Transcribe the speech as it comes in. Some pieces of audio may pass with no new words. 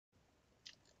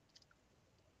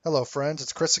Hello friends,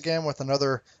 it's Chris again with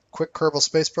another quick Kerbal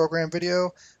Space Program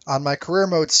video. On my career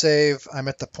mode save, I'm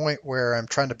at the point where I'm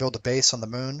trying to build a base on the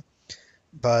moon,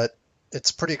 but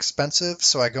it's pretty expensive,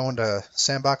 so I go into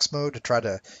sandbox mode to try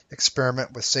to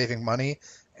experiment with saving money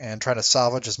and try to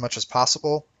salvage as much as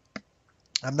possible.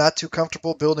 I'm not too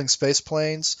comfortable building space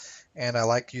planes, and I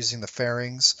like using the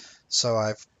fairings, so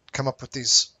I've come up with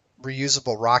these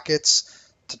reusable rockets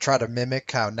to try to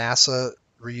mimic how NASA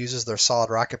reuses their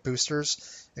solid rocket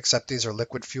boosters, except these are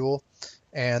liquid fuel.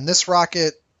 And this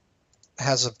rocket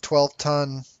has a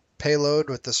 12-ton payload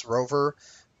with this rover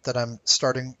that I'm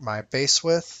starting my base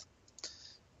with,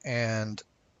 and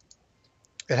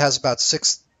it has about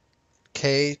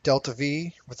 6K delta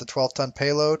V with the 12-ton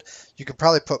payload. You could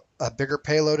probably put a bigger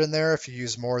payload in there if you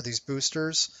use more of these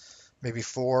boosters, maybe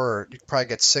 4, or you could probably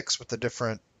get 6 with the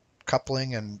different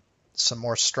coupling and some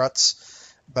more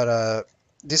struts. But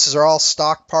these are all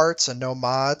stock parts and no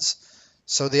mods.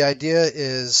 So the idea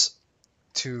is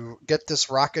to get this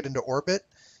rocket into orbit,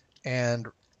 and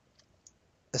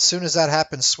as soon as that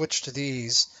happens, switch to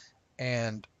these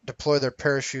and deploy their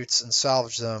parachutes and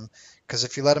salvage them. Because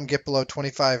if you let them get below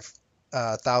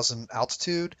 25,000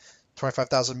 altitude,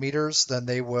 25,000 meters, then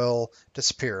they will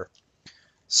disappear.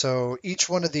 So each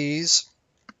one of these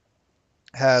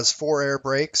has 4 air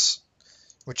brakes,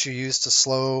 which you use to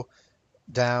slow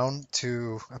down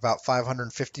to about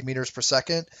 550 meters per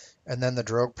second, and then the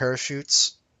drogue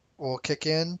parachutes will kick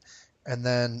in, and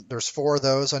then there's 4 of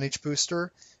those on each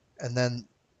booster, and then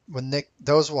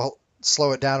those will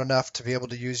slow it down enough to be able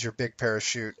to use your big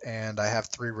parachute, and I have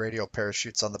 3 radial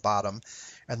parachutes on the bottom,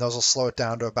 and those will slow it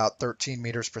down to about 13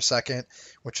 meters per second,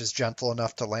 which is gentle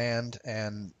enough to land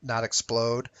and not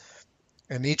explode.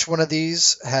 And each one of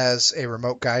these has a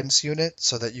remote guidance unit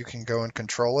so that you can go and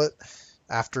control it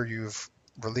after you've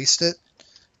released it.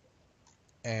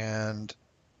 And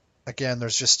again,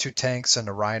 there's just 2 tanks and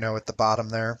a rhino at the bottom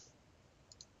there.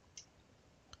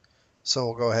 So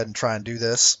we'll go ahead and try and do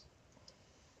this.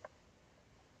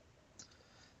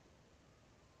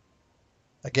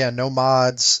 Again, no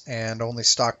mods and only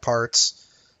stock parts.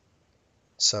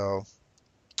 So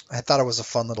I thought it was a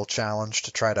fun little challenge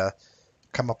to try to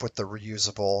come up with the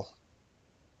reusable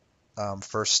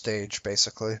first stage,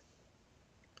 basically.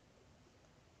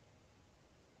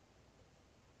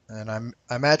 And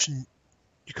I imagine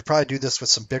you could probably do this with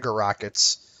some bigger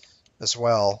rockets as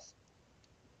well.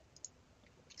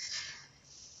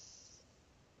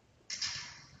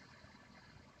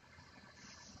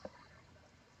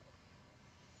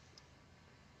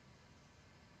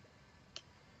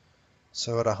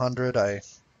 So at 100, I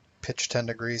pitch 10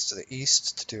 degrees to the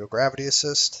east to do a gravity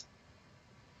assist.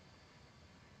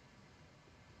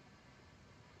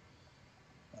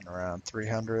 And around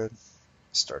 300,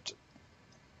 start to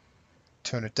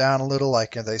tune it down a little,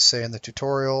 like they say in the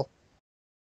tutorial,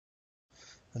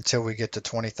 until we get to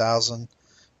 20,000.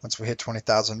 Once we hit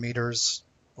 20,000 meters,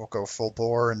 we'll go full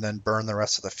bore and then burn the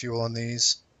rest of the fuel in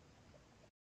these.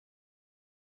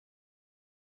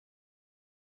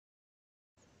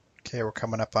 Okay, we're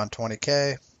coming up on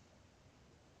 20K.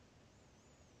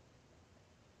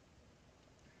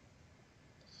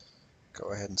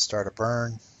 Go ahead and start a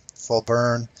burn, full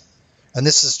burn. And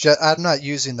this is just, I'm not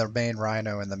using the main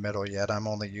rhino in the middle yet. I'm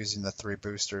only using the 3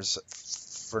 boosters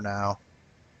for now.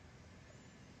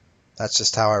 That's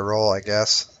just how I roll, I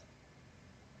guess.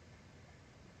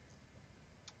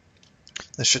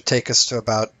 This should take us to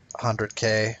about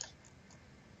 100K.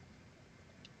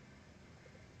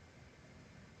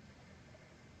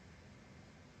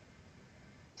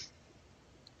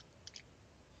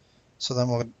 So then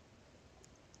we'll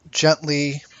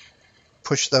gently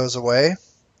push those away,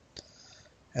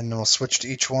 and then we'll switch to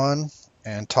each one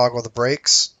and toggle the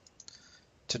brakes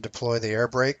to deploy the air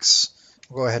brakes.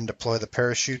 We'll go ahead and deploy the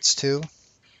parachutes too.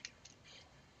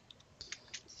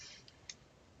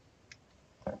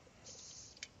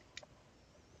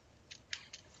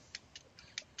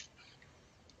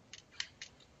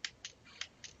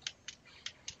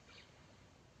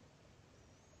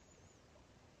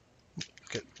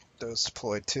 Get those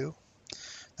deployed too.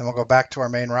 Then we'll go back to our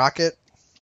main rocket.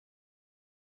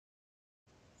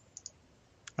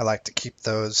 I like to keep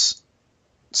those,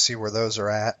 see where those are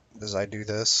at as I do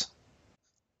this.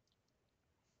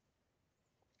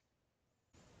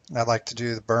 I like to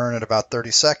do the burn at about 30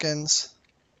 seconds.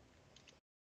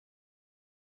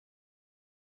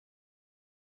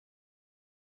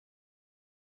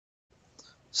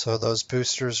 So those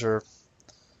boosters are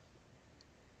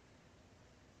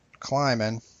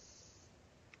climbing.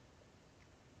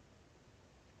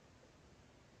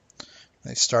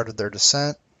 They started their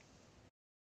descent.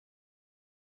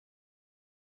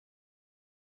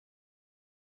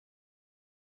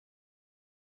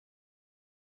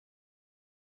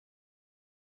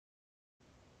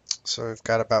 So we've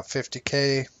got about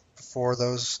 50K before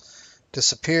those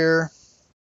disappear.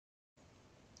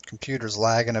 Computer's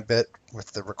lagging a bit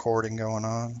with the recording going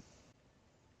on.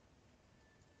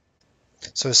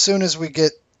 So as soon as we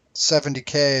get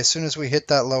 70K, as soon as we hit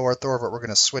that low Earth orbit, we're going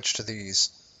to switch to these.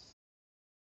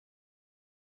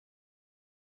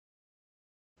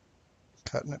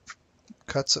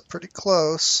 Cuts it pretty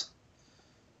close,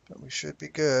 but we should be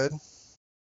good.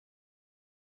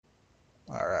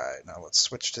 All right, now let's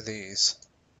switch to these.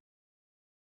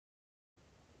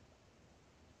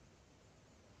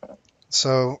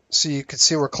 So you can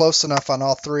see we're close enough on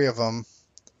all three of them.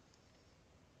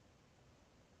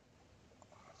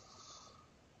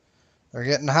 They're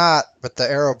getting hot, but the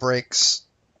airbrakes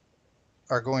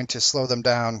are going to slow them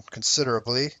down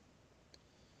considerably.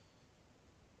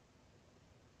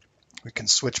 We can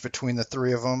switch between the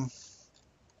three of them.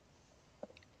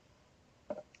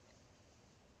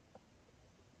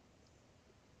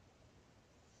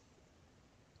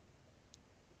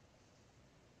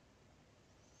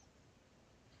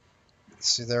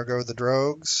 See, there go the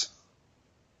drogues.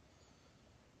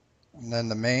 And then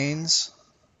the mains.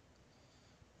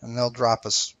 And they'll drop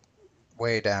us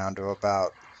way down to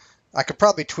about... I could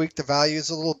probably tweak the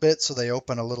values a little bit so they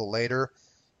open a little later,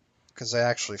 because they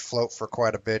actually float for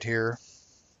quite a bit here.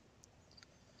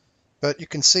 But you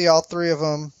can see all three of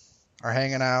them are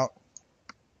hanging out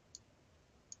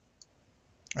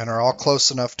and are all close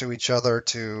enough to each other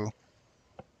to...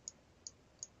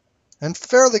 and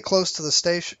fairly close to the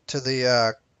station, to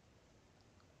the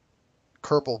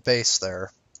Kerbal base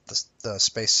there, the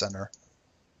space center.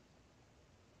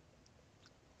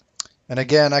 And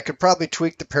again, I could probably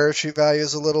tweak the parachute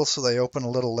values a little so they open a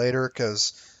little later,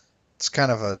 because it's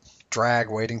kind of a drag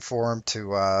waiting for them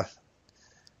to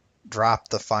drop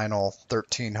the final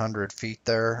 1,300 feet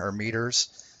there, or meters.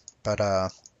 But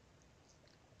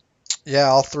yeah,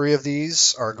 all three of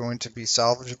these are going to be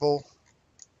salvageable.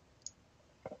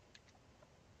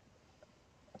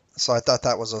 So I thought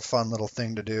that was a fun little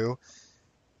thing to do.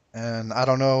 And I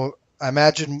don't know, I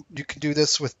imagine you can do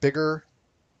this with bigger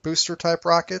booster type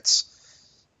rockets.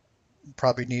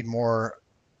 Probably need more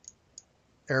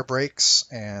air brakes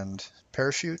and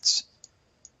parachutes,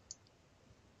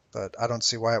 but I don't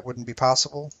see why it wouldn't be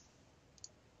possible.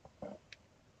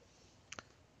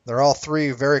 They're all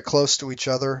three very close to each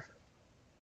other.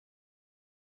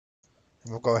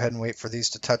 We'll go ahead and wait for these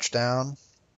to touch down.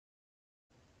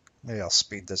 Maybe I'll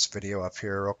speed this video up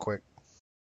here real quick.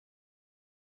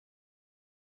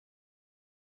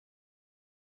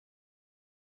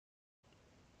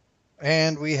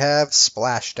 And we have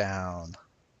splashdown.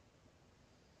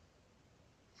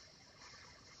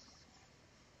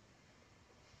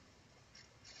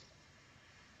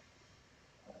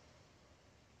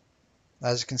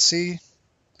 As you can see,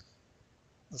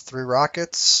 the three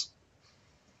rockets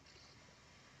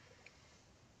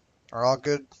are all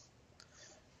good.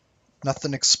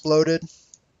 Nothing exploded.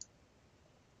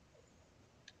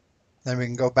 Then we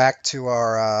can go back to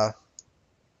our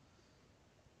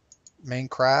main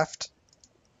craft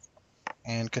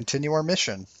and continue our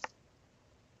mission.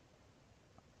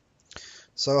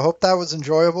 So I hope that was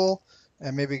enjoyable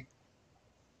and maybe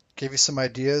gave you some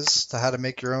ideas to how to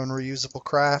make your own reusable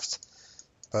craft.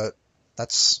 But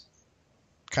that's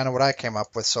kind of what I came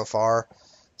up with so far.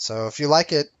 So if you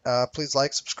like it, please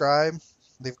like, subscribe,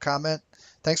 leave a comment.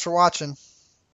 Thanks for watching.